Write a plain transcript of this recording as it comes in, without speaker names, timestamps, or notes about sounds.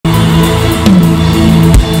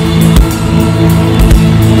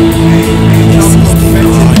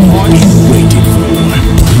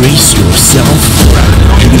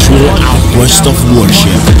powerful outburst of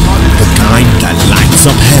worship, the kind that lights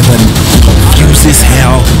up heaven, confuses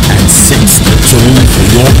hell, and sets the tone for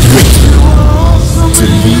your breakthrough. To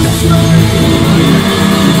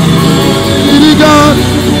me, God,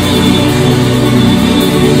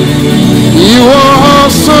 you are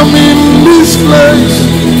awesome in this place.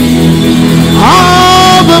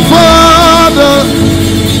 Abba Father,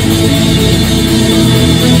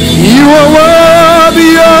 you are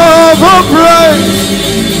worthy of our praise.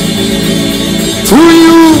 To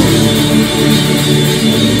you,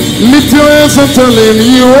 lift your hands and tell him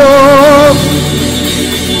you are.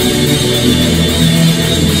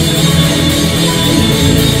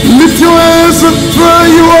 Lift your hands and tell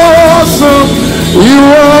you are awesome. You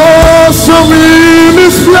are awesome in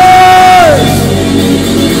this place.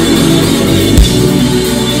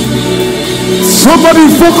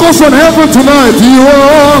 Somebody focus on heaven tonight. You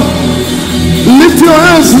are. Lift your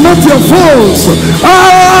hands, not your phones.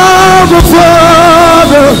 Abba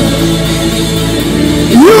Father,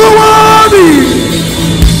 you are worthy.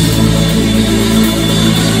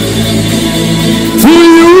 To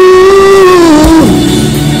you,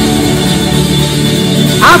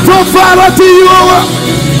 authority you are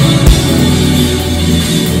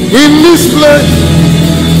in this place.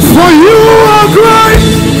 For you are great.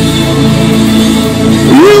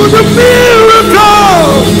 You the miracle.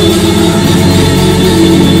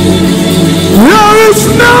 There is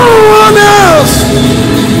no one else.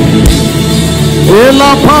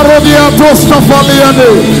 Ela parodia tosta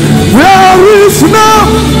faliane. There is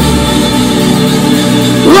none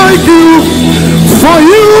like you. For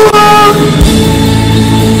you are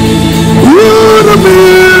the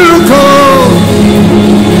miracle.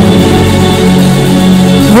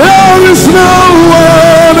 There is no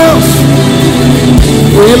one else.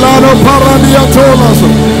 Ilano paradia tolas.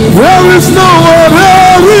 There is no one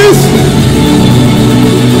else.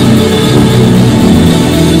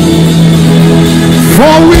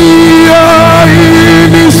 For we are in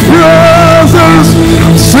his presence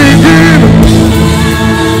singing.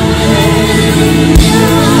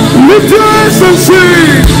 Lift your hands and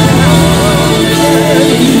sing.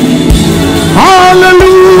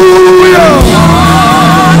 Hallelujah.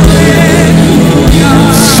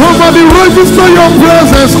 Somebody register your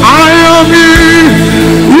presence. I am in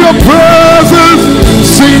your presence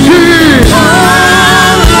singing.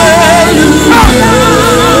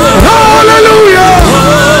 Hallelujah.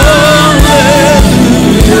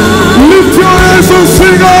 Lift your hands and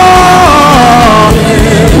sing.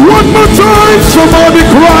 One more time, somebody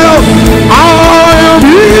cry out. I am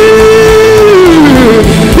here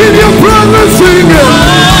in your presence singing.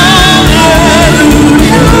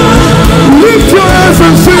 Lift your hands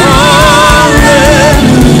and sing.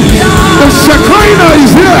 The Shekinah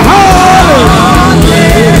is here.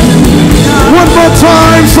 One more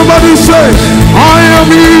time, somebody say, I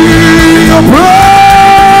am in your presence.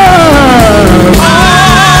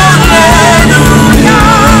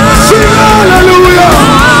 Sing hallelujah.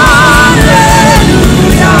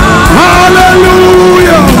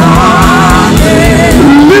 Hallelujah.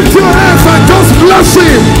 Lift your hands and just bless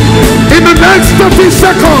him in the next 30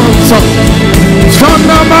 seconds.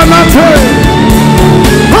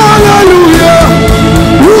 Hallelujah.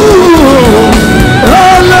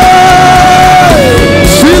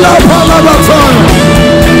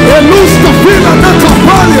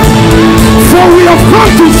 For we have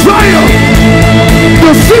come to Zion,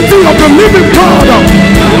 the city of the living God.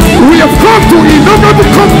 We have come to innumerable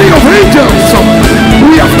company of angels.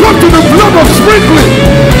 We have come to the blood of sprinkling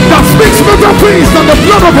that speaks better things than the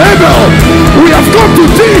blood of Abel. We have come to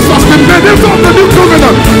Jesus, the mediator of the new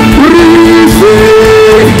covenant.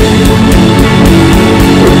 Receive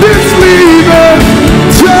this living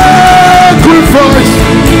sacrifice.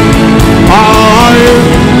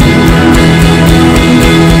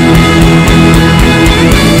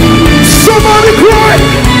 Somebody cry,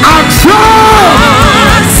 accept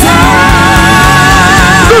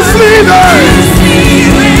this living.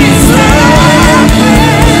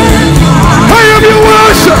 I am your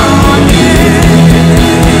worship.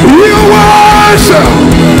 Your worship.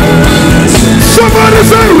 Somebody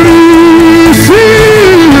say, receive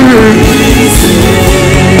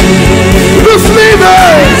this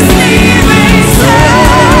living.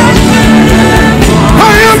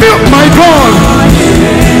 I am your, my God.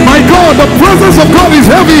 My God, the presence of God is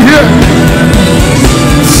heavy here.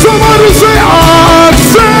 Somebody say,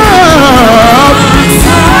 accept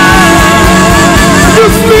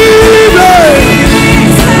this living.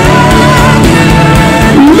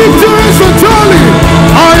 Lift your hands and tell him,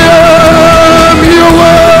 I am your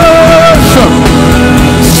worship.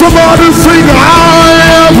 Somebody sing, I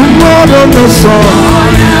am more than the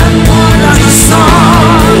sun.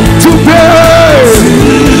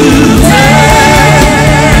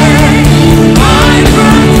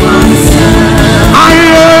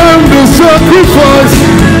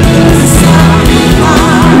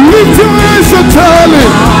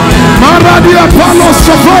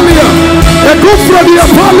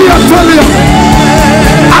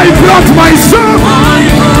 I brought myself.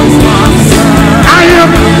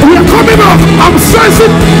 We are coming up. I'm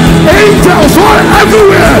sensing angels all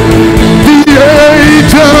everywhere. The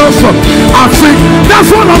angels are singing. That's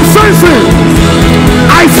what I'm sensing.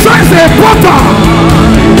 I sense a butter.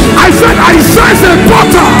 I said I sense a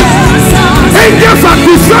butter. Angels are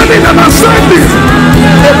descending and ascending.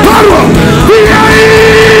 A power. The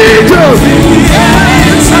angels.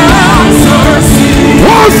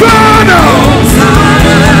 Hosanna.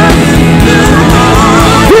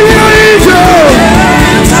 The angels.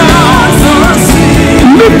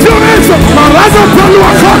 Lift your hands up. Maraza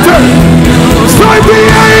Palua Kate. Strike the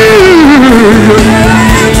angels.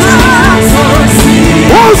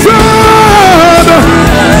 Hosanna.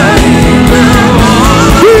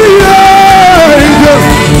 The angels.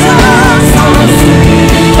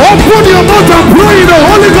 Open your mouth and pray in the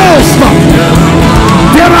Holy Ghost.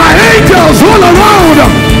 There are angels all around.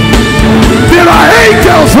 There are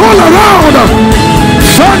angels all around.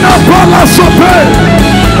 Shana Pala Sope.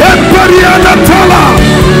 Emperiana Tala.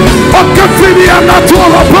 Okafiniana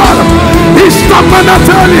Tola Pala.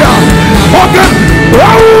 Istamanatalia. Okay.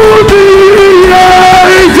 Oh, the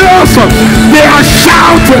angels. They are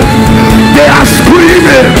shouting. They are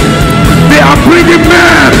screaming. They are bringing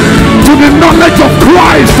men to the knowledge of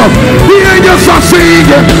Christ. The angels are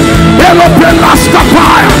singing. The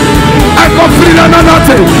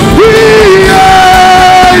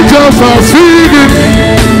angels are singing.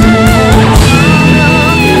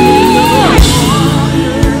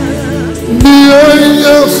 The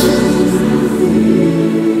angels.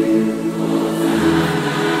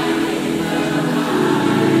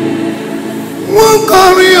 Won't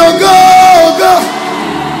carry your go.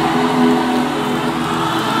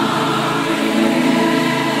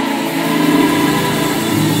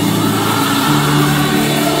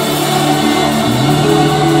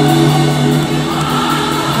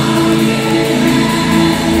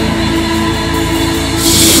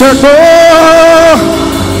 Sheko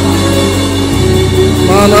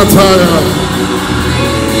Manataya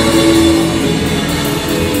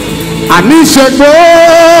Ani Sheko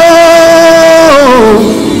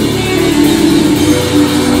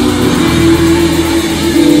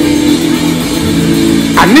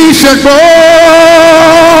Ani Sheko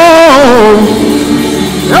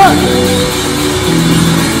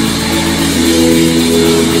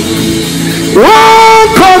Oh,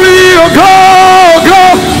 Korea, go.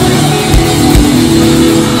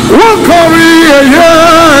 Oh, Korea,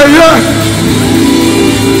 yeah.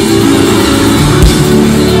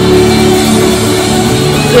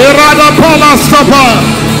 Irada Pala Stapa.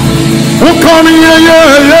 Oh, Korea,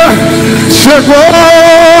 yeah. Shego.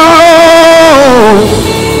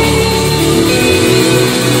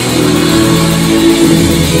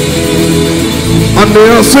 And they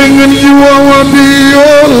are singing, you are worthy,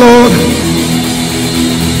 oh Lord.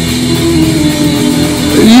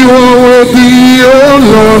 You are worthy, oh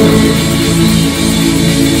Lord.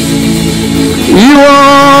 You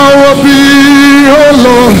are worthy, oh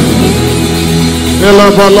Lord.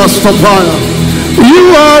 You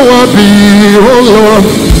are worthy, oh Lord.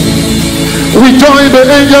 We join the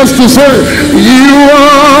angels to say, you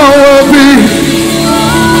are worthy.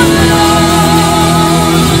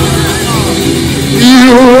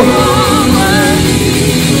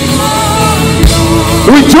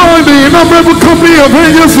 We join the innumerable company of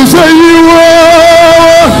angels to say, you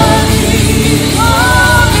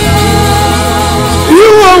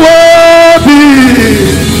are worthy.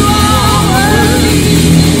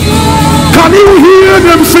 Can you hear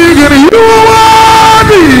them singing, you are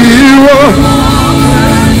worthy, you are.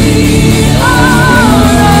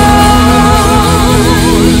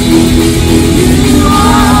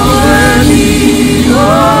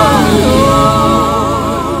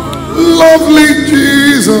 Lovely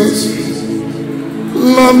Jesus,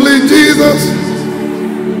 lovely Jesus,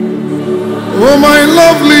 oh my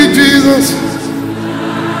lovely Jesus,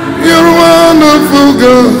 you're wonderful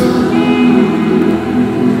God.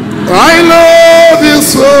 I love you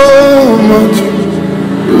so much,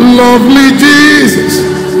 lovely Jesus,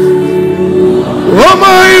 oh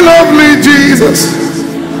my lovely Jesus,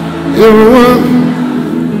 you're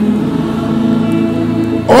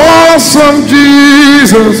awesome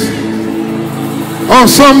Jesus.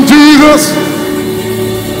 Awesome Jesus,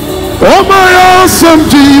 oh my awesome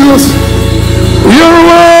Jesus, you're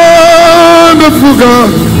wonderful God.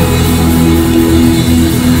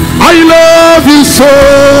 I love you so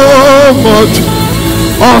much,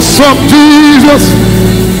 awesome Jesus,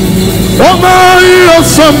 oh my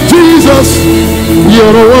awesome Jesus,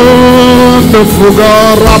 you're wonderful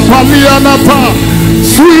God. Rapalianata,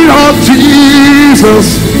 Sweetheart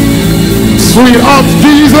Jesus, sweetheart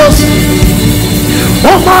Jesus,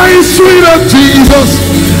 oh my sweetheart Jesus,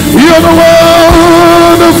 you're the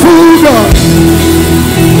wonderful God.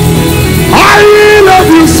 I love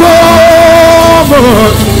you so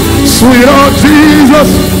much, sweetheart Jesus,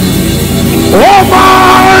 oh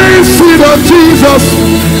my sweetheart Jesus,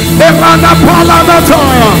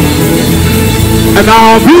 and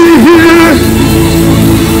I'll be here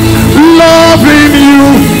loving you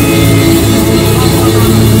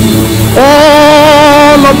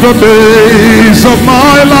all of the days of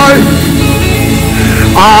my life.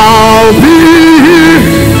 I'll be here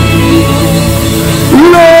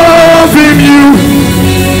loving you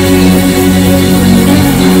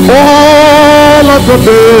all of the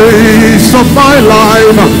days of my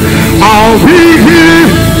life. I'll be here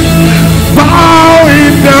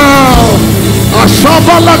bowing down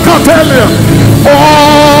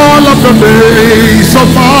all of the days of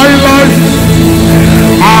my life.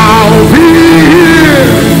 I'll be here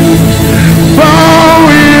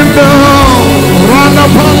bowing down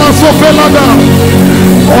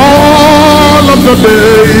all of the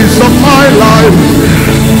days of my life.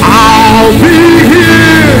 I'll be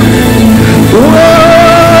here worshiping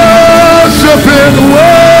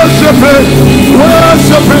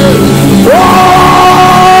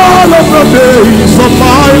all of the days of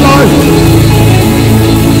my life.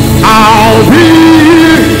 I'll be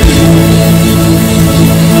here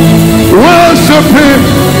worshiping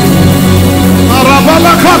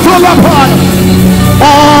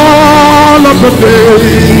all of the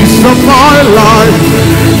days of my life,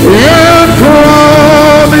 and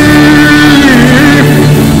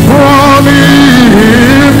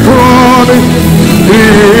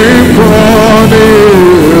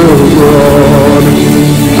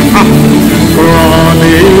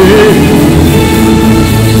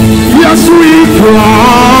yes, we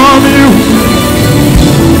crown you.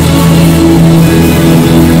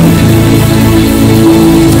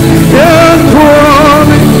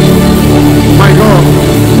 My God.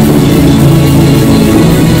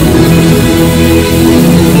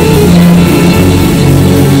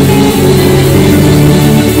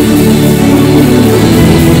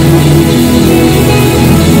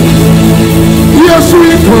 Yes, we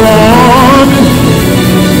crown you.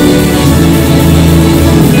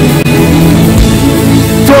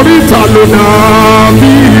 Torita luna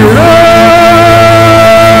mire.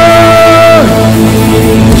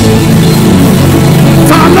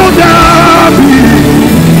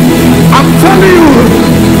 I'm telling you,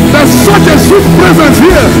 there's such a sweet presence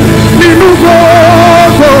here.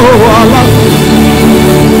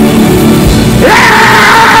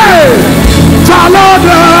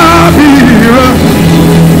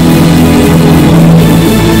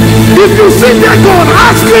 If you sit there, go and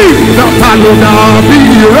ask me.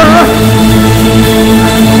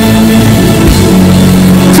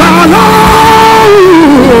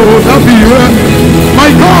 My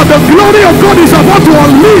God, the glory of God is about to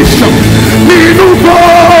unleash.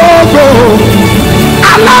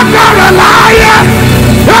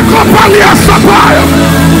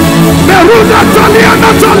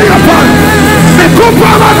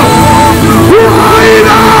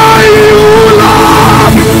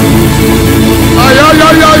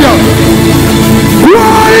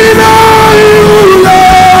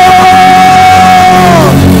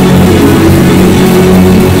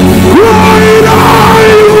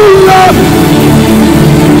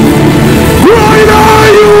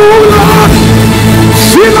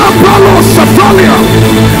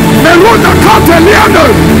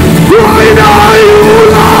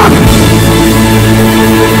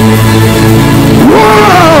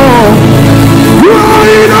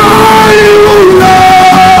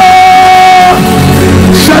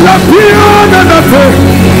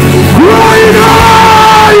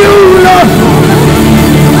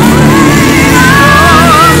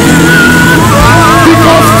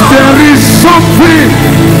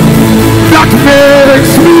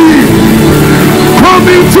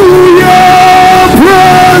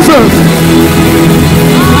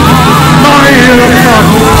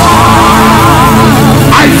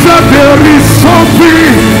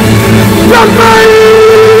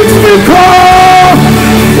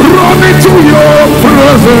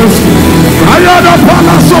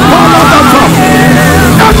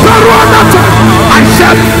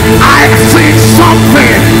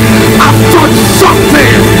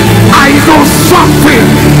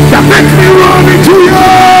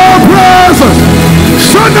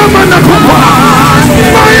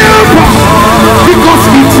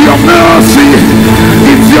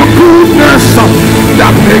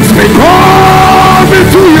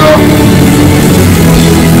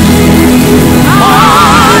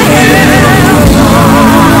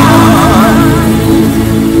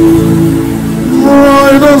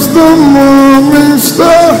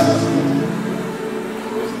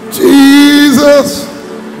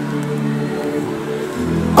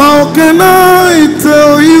 I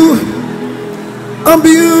tell you how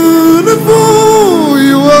beautiful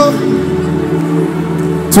you are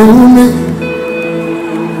to me?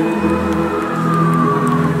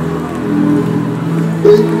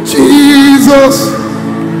 Jesus,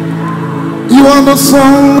 you are the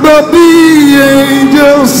song that the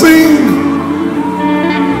angels sing.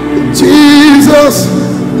 Jesus,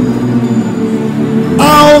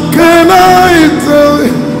 how can I tell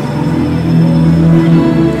you?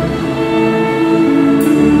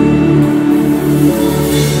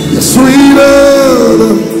 You're sweeter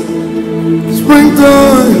than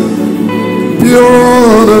springtime,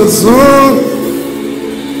 pure than sun.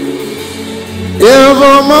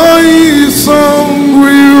 Ever my song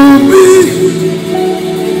will be.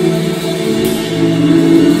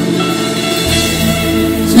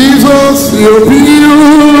 Jesus, you're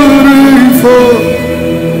beautiful.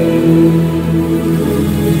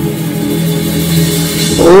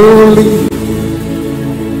 Holy,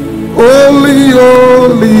 holy,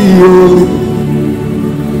 holy, holy.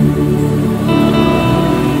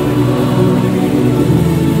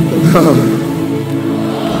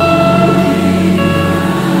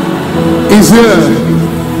 He's here.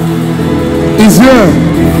 He's here.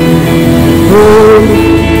 Oh.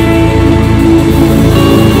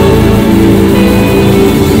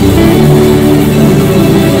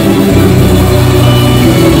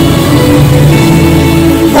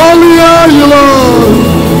 Holy are you, Lord.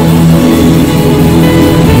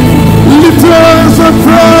 Lift us and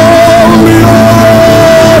holy,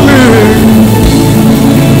 holy.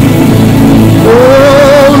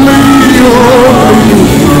 Holy, holy.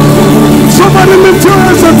 Somebody lift your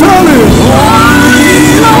hands and tell him. Holy,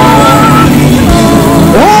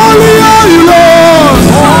 holy are you, Lord.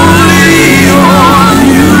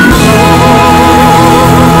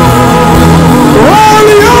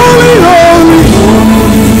 Holy, holy, holy.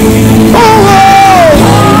 Oh,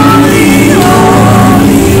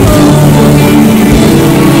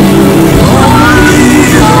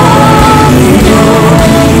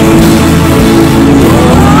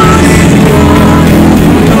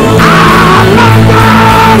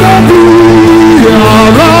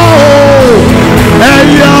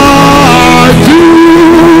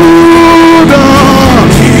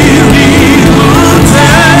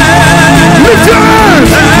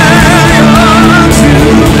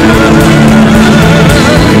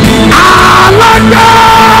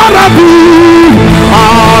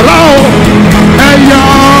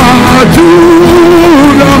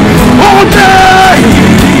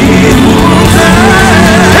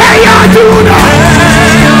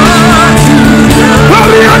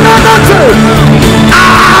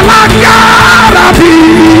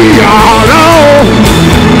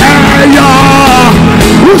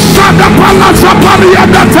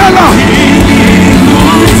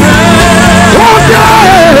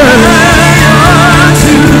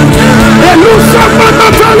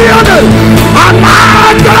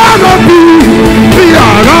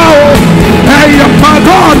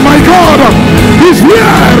 my God, he's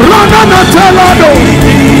here.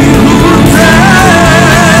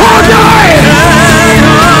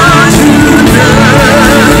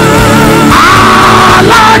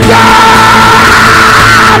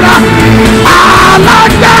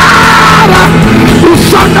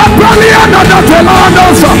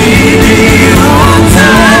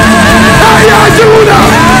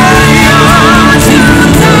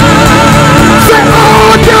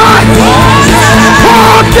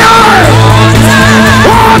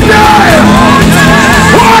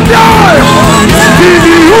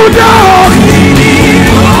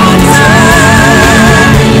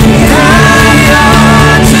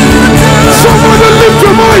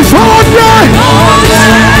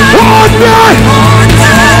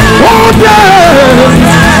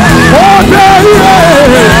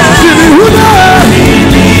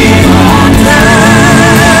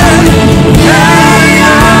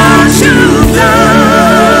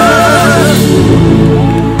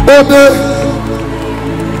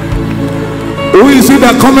 Who is it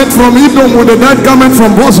that cometh from Edom with the dead garment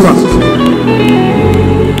from Bosra?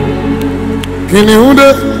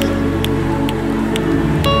 Kinihude.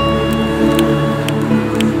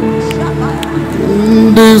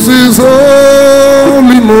 This is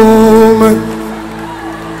holy moment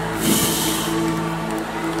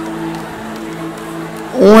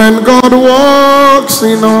when God walks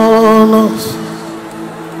in on us.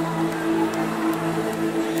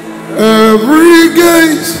 Every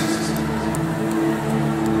gate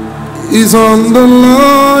is on the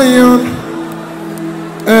lion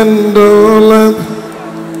and the lamb.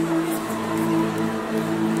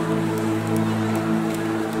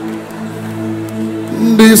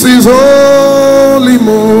 This is holy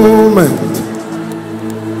moment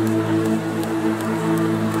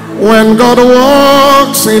when God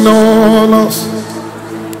walks in on us,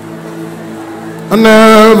 and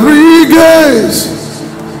every gaze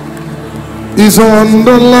is on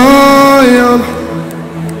the Lion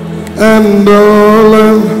and the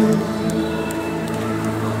Lamb.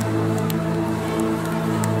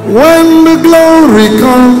 When the glory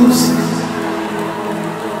comes,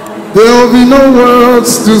 there'll be no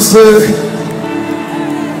words to say.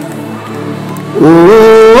 Oh,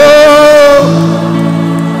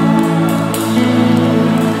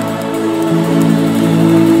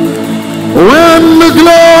 when the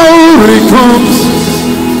glory comes,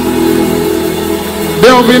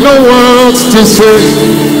 there'll be no words to say.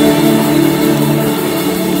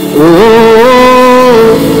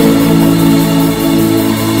 Oh,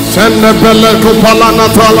 send the beleko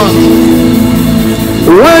palanatala.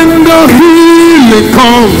 When the healing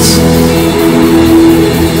comes,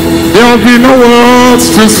 there'll be no words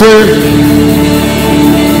to say.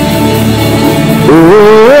 Oh,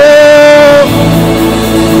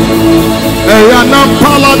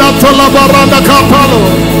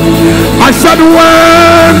 I said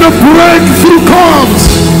when the breakthrough comes,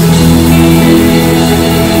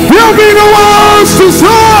 there'll be no words to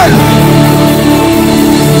say.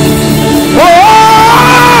 Oh,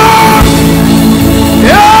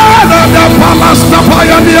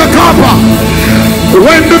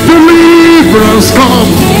 when the deliverance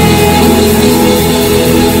comes,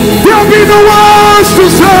 there'll be no words to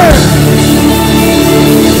say.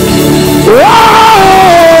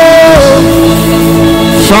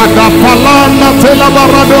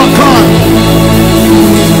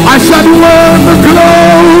 I said when the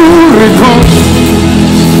glory comes,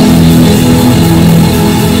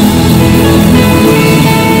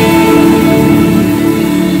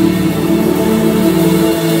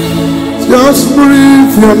 just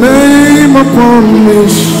breathe your name upon me.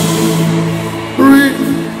 Breathe.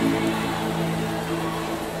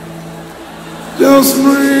 Just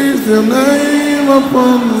breathe your name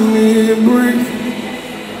upon me. Breathe.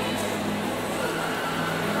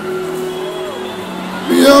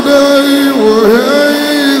 Your day will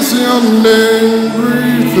haze your name.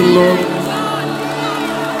 Breathe, Lord.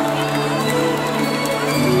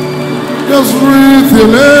 Just breathe your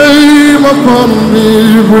name upon me.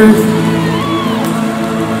 Breathe.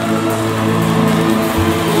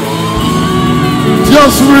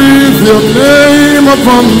 Just breathe your name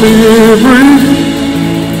upon me, breathe.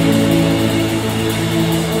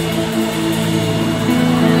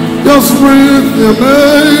 Just breathe your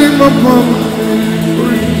name upon me,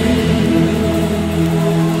 breathe.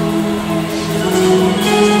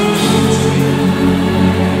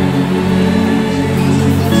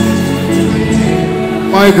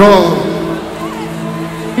 My God,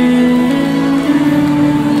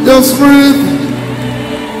 just breathe.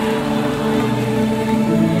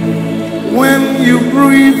 When you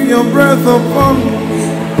breathe your breath upon me,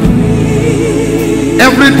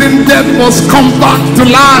 everything dead must come back to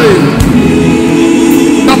life.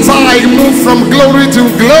 That's how I move from glory to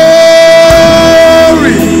glory.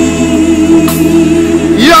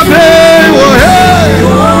 Your day will haze.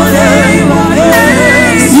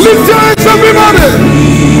 Lift your hands, everybody.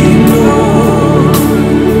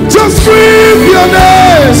 Just breathe your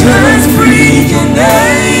name. Just breathe your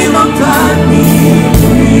name upon me.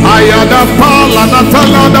 Ayada pala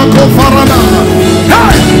natala da kofarana.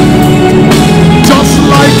 Hey! Just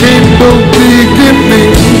like in the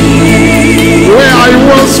beginning, where I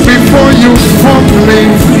was before you formed me,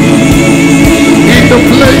 in the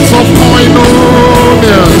place of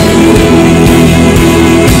koinonia.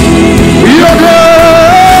 Your name.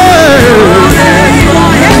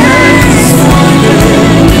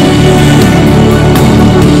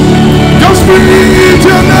 Just breathe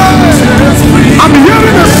your name. I'm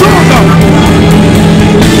hearing a song.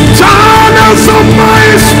 Channels of my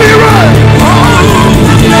spirit.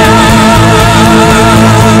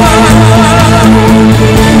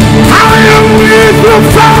 I am with the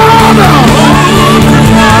Father.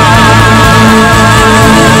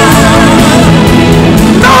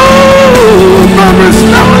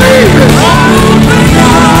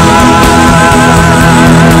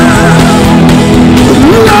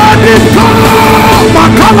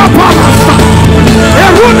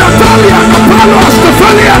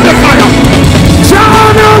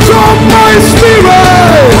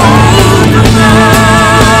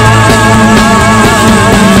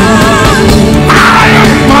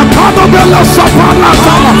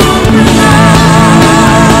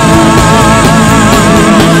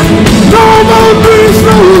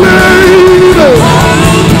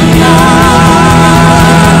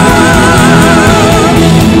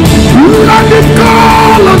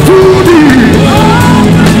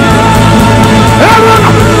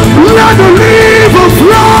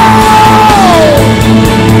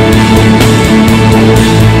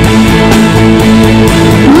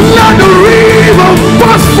 the river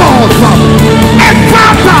burst forth and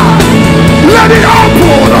Father, let it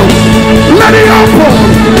open, let it open,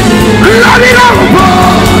 let it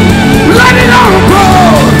open, let it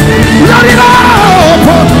open, let it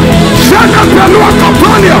open. Shana Pelua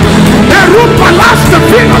Campania, a Rupa last the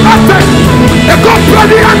Pino Latte, a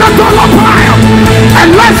Company and a Dollar Pile,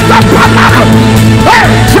 and let's stop Panama. Hey,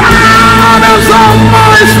 channels of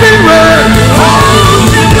my spirit.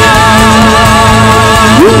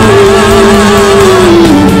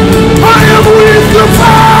 I am with the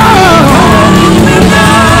fire.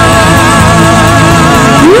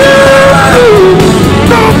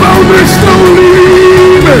 No boundaries, no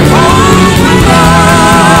limit.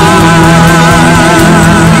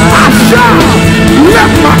 I shall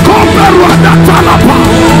let my cover run that talapa.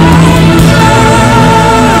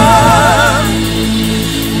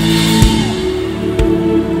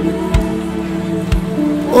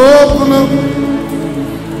 Open up.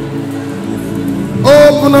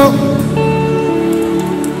 Open up.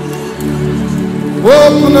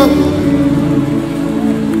 Open up.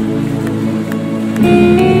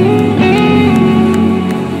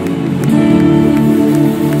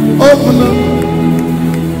 Open up.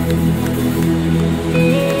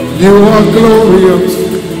 You are glorious,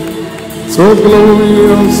 so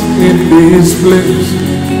glorious in this place.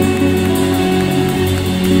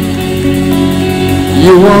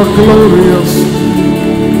 You are glorious,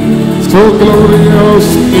 so glorious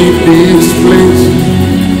in this place.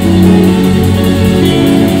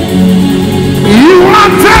 You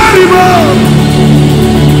are terrible,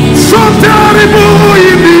 so terrible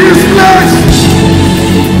in this place.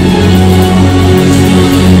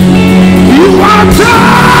 You are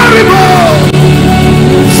terrible,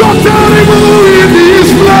 so terrible in this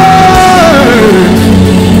place.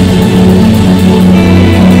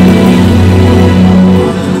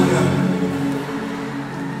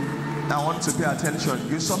 Now I want to pay attention.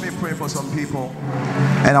 You saw me pray for some people,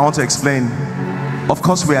 and I want to explain. Of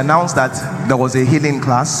course, we announced that there was a healing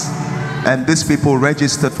class, and these people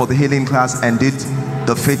registered for the healing class and did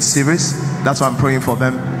the faith series. That's why I'm praying for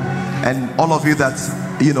them. And all of you that,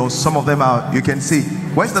 you know, some of them are, you can see.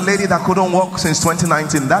 Where's the lady that couldn't walk since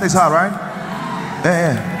 2019? That is her, right?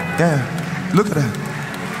 Yeah. Look at her.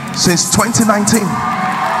 Since 2019.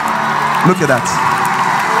 Look at that.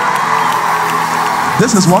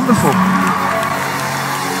 This is wonderful.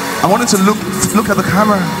 I wanted to look at the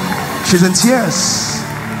camera. She's in tears.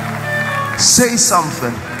 Say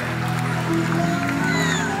something.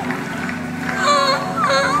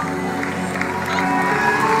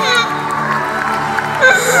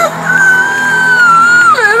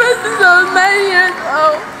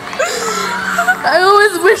 I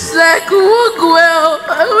always wish that I could walk well.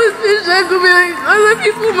 I always wish I could be like other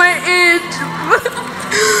people my age.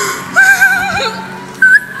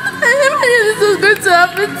 I never knew this was going to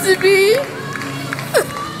happen to me.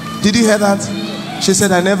 Did you hear that? She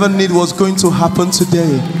said, I never knew it was going to happen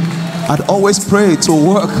today. I'd always pray to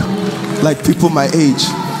work like people my age.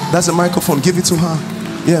 That's a microphone. Give it to her.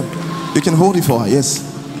 Yeah. You can hold it for her. Yes.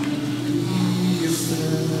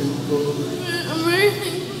 I'm very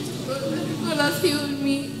thankful that God has healed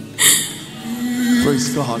me.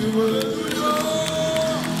 Praise God.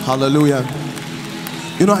 Hallelujah.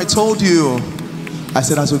 You know, I told you, I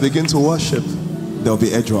said as we begin to worship, there will be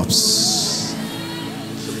airdrops.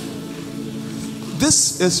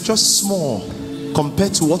 This is just small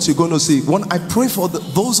compared to what you're going to see. When I pray for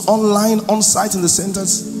those online, on site in the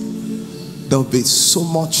centers, there will be so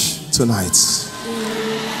much tonight.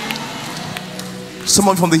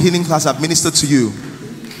 Someone from the healing class have ministered to you.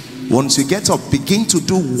 Once you get up, begin to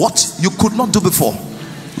do what you could not do before.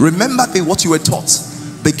 Remember what you were taught.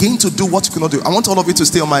 Begin to do what you could not do. I want all of you to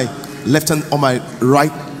stay on my left hand, on my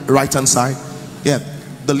right hand side. Yeah,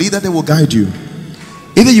 the leader, they will guide you.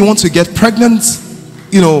 Either you want to get pregnant,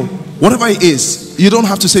 you know, whatever it is, you don't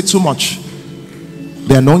have to say too much.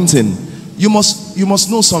 The anointing, you must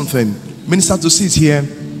know something. Minister Dunsin is here.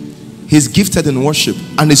 He's gifted in worship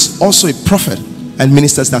and is also a prophet and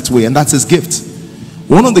ministers that way, and that's his gift.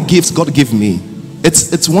 One of the gifts God gave me,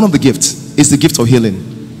 it's one of the gifts, is the gift of healing.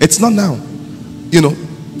 It's not now, you know,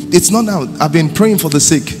 it's not now. I've been praying for the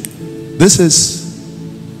sick. This is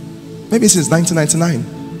maybe since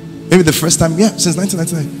 1999, maybe the first time, yeah, since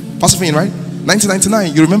 1999. Pastor Finn, right?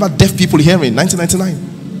 1999. You remember deaf people hearing?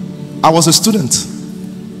 1999. I was a student.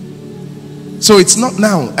 So it's not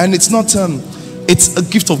now, and it's not. It's a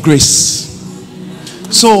gift of grace.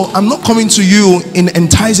 So I'm not coming to you in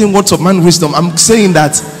enticing words of man wisdom. I'm saying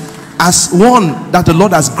that as one that the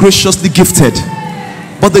Lord has graciously gifted,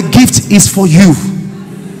 but the gift is for you.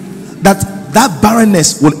 That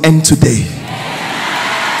barrenness will end today.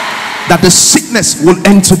 that the sickness will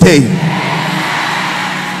end today.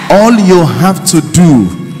 All you have to do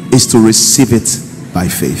is to receive it by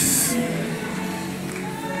faith.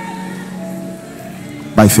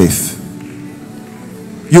 By faith.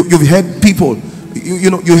 You've heard people,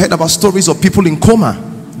 you heard about stories of people in coma.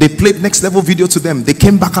 They played Next Level video to them. They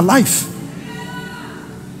came back alive.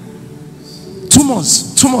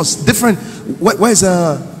 Tumors, different. Where's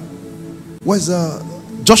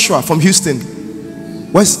Joshua from Houston?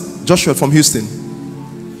 Where's Joshua from Houston?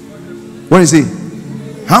 Where is he?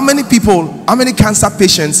 How many cancer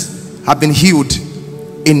patients have been healed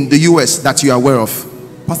in the US that you are aware of?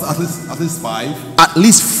 Pastor, at least 5. At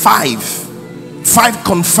least 5. 5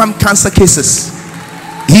 confirmed cancer cases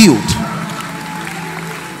healed.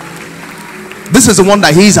 This is the one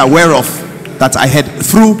that he is aware of, that I heard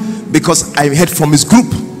through, because I heard from his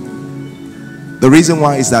group. The reason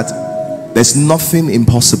why is that there's nothing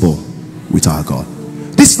impossible with our God.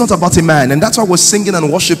 This is not about a man, and that's why we're singing and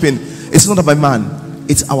worshiping. It's not about a man.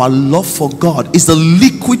 It's our love for God. It's the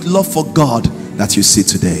liquid love for God that you see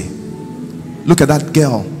today. Look at that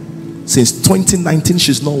girl. Since 2019,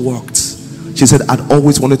 she's not worked. She said, I'd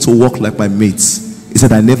always wanted to walk like my mates. He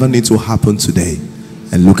said, I never need to happen today.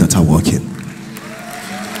 And look at her working.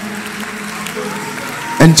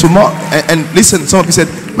 And tomorrow, and listen, some of you said,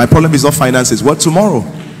 my problem is not finances. Well, tomorrow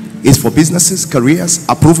is for businesses, careers,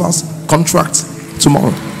 approvals, contracts.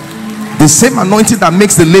 Tomorrow. The same anointing that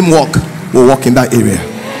makes the lame walk will walk in that area.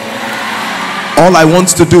 All I want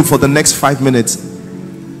to do for the next 5 minutes,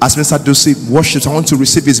 as Mr. Dunsin worships, I want to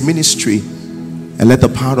receive his ministry and let the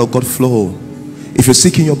power of God flow. If you're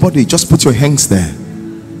sick in your body, just put your hands there,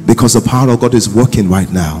 because the power of God is working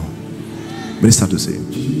right now. Minister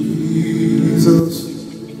Dunsin. Jesus.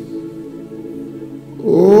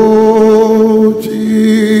 Oh,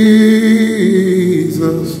 Jesus.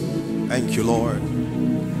 Thank you, Lord.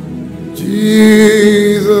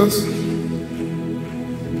 Jesus.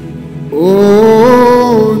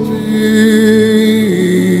 Oh, Jesus.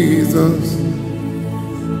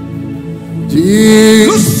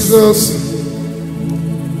 Jesus.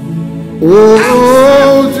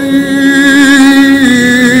 Oh, Jesus.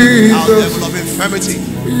 Our devil of infirmity.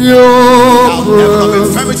 Your Devil of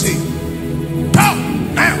infirmity. Pow!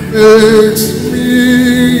 Now! makes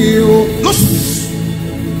me Loose!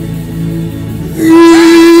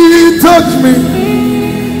 He touched me.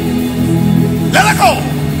 Let her go!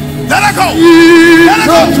 Let her go! He Let her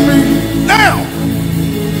touched go! me. Now!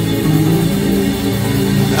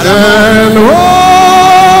 And oh,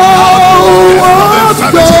 what Loose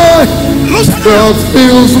her now! that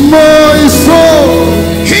fills my soul.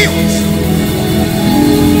 Healed!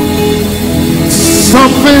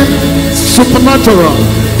 Something supernatural.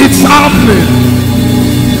 It's happening.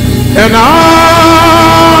 And I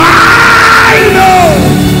know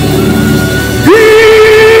He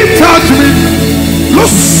touched me.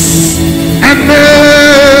 Loose and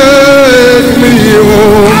make me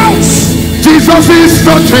whole. Out! Jesus is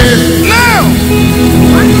touching. Now!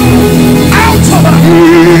 Out of her!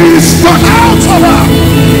 He's touching. Out of her!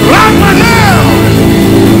 Right Now!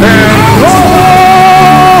 and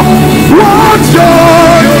oh, what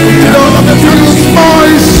joy fills my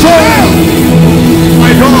soul.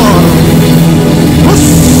 My God,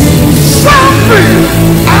 something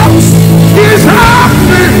else is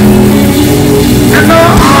happening, and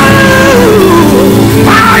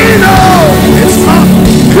I know it's not.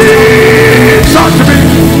 He touched me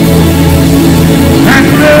and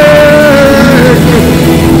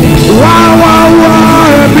wow, wow,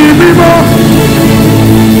 wow, baby, wow,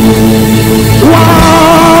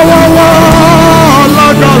 wow, wow, la,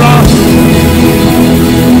 la, la.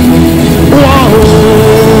 Wow,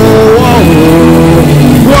 wow,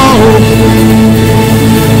 wow,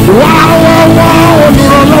 wow, wow, wow,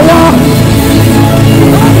 la, wow,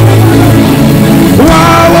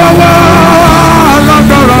 wow, wow, wow,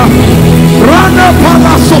 la, la, rana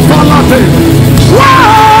pala sofalate,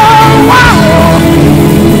 wow, wow,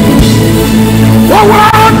 wow,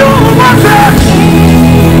 wow, no, mate,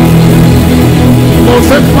 no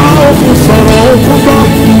se pa oku soro oku ba.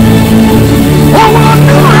 Oh, what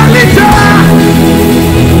do I need to?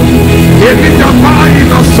 Give me the fire,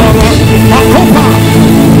 no sorrow, a copa.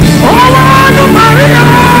 Oh, what do Maria?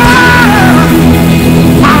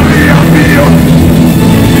 Maria, Dio.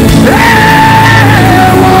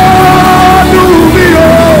 Hey, what do Dio?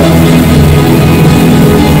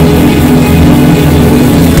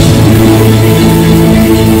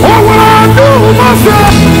 Oh, what do Masa?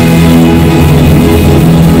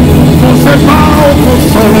 Mose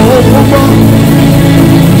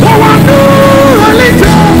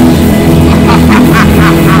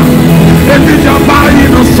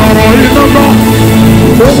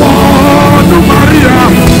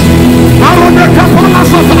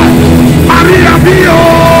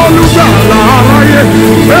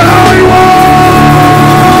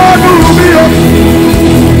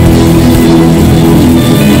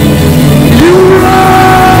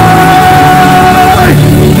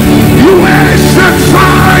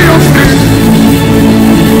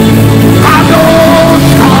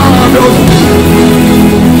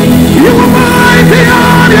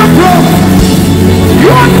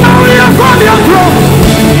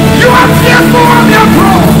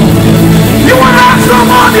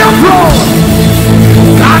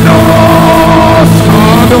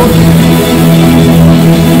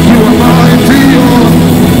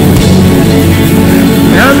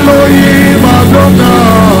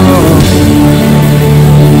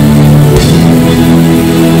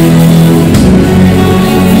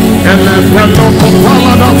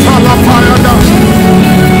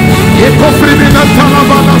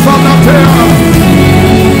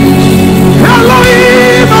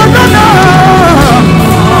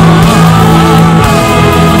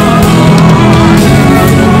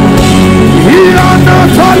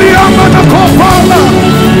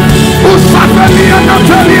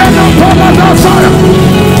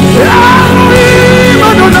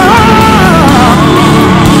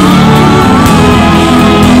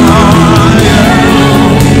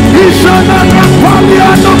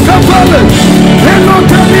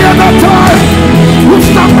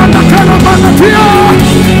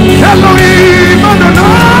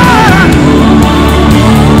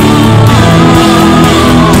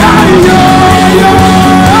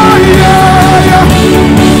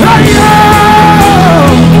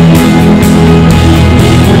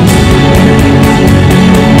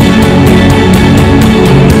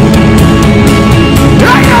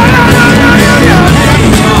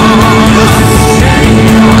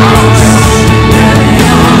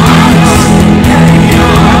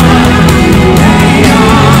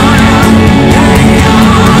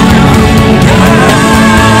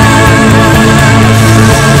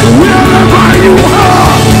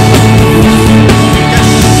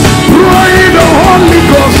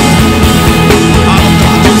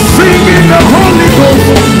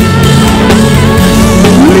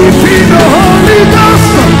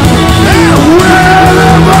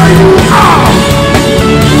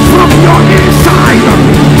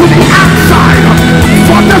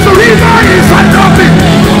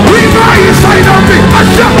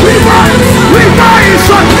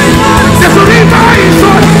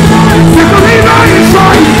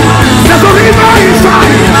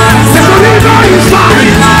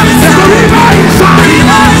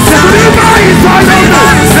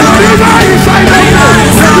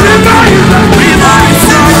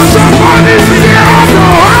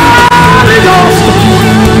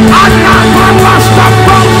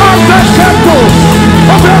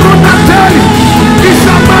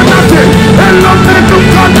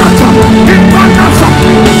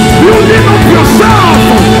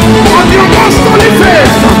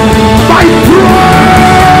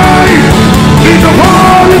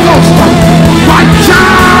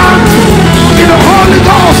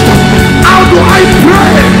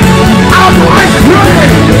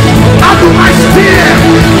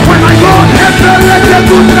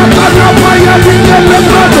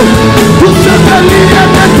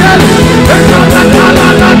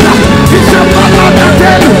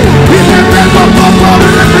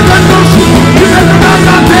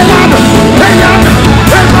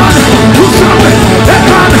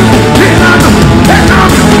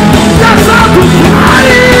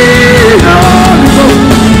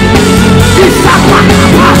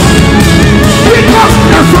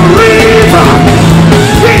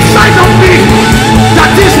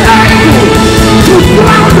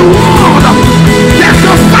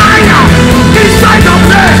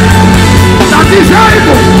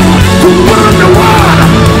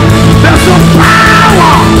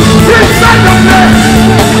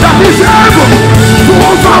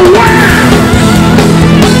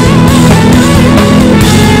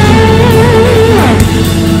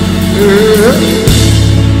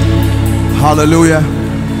Hallelujah.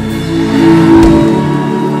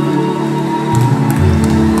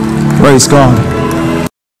 Praise God.